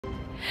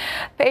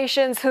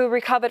Patients who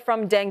recovered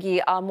from dengue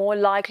are more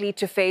likely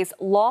to face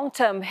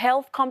long-term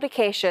health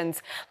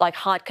complications like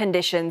heart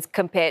conditions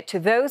compared to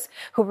those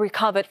who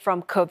recovered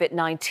from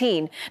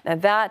COVID-19. Now,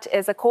 that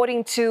is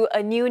according to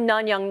a new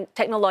Nanyang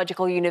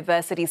Technological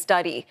University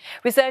study.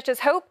 Researchers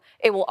hope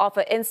it will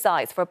offer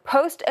insights for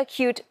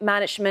post-acute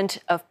management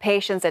of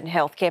patients and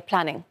healthcare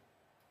planning.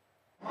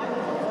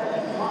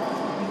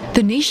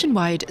 The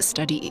nationwide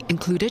study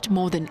included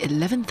more than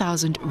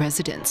 11,000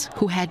 residents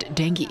who had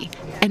dengue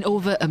and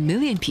over 1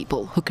 million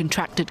people who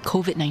contracted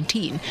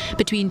COVID-19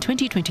 between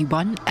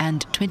 2021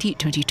 and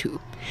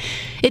 2022.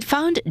 It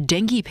found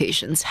dengue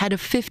patients had a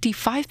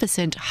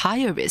 55%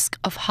 higher risk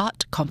of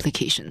heart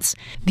complications.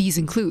 These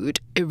include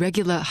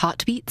irregular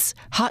heartbeats,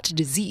 heart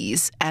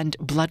disease, and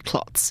blood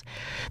clots.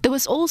 There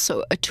was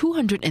also a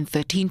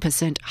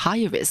 213%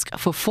 higher risk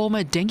for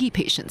former dengue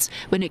patients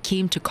when it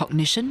came to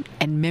cognition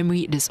and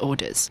memory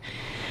disorders.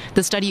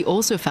 The study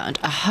also found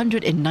a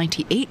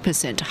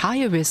 198%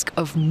 higher risk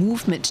of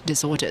movement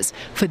disorders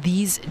for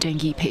these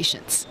dengue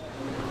patients.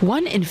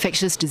 One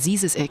infectious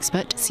diseases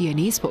expert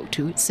CNA spoke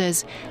to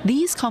says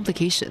these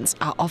complications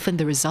are often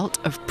the result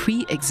of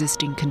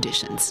pre-existing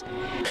conditions.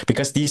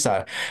 Because these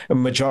are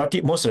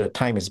most of the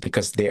time is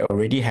because they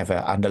already have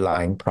an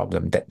underlying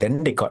problem that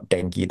then they got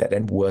dengue that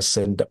then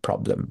worsened the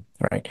problem,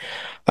 right?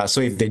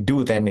 So if they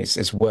do, then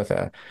it's worth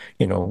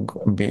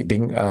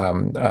being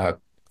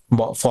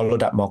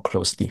followed up more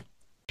closely.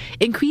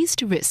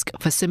 Increased risk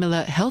for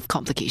similar health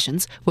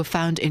complications were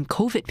found in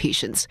COVID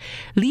patients,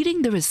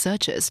 leading the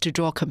researchers to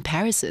draw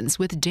comparisons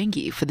with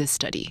dengue for this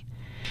study.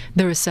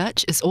 The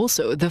research is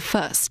also the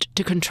first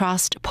to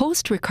contrast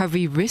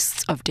post-recovery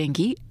risks of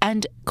dengue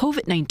and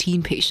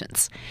COVID-19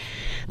 patients.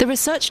 The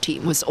research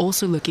team was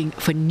also looking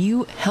for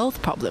new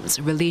health problems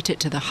related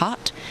to the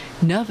heart,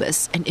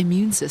 nervous and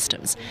immune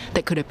systems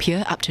that could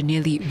appear up to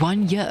nearly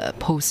 1 year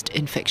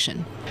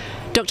post-infection.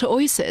 Dr.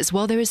 Oy says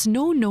while there is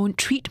no known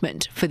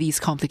treatment for these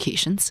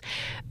complications,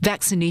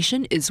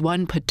 vaccination is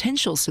one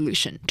potential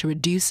solution to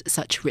reduce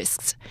such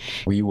risks.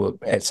 We will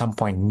at some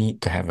point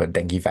need to have a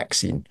dengue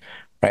vaccine,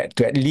 right,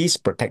 to at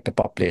least protect the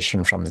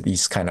population from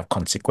these kind of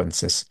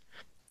consequences,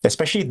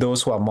 especially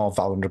those who are more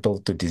vulnerable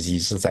to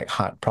diseases like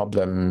heart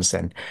problems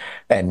and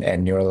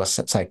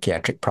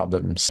neuropsychiatric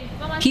problems.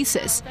 He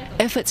says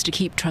efforts to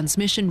keep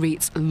transmission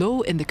rates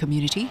low in the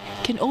community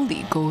can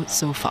only go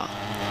so far.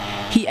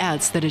 He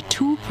adds that a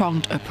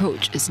two-pronged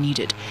approach is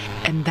needed,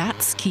 and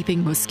that's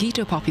keeping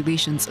mosquito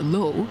populations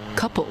low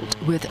coupled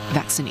with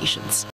vaccinations.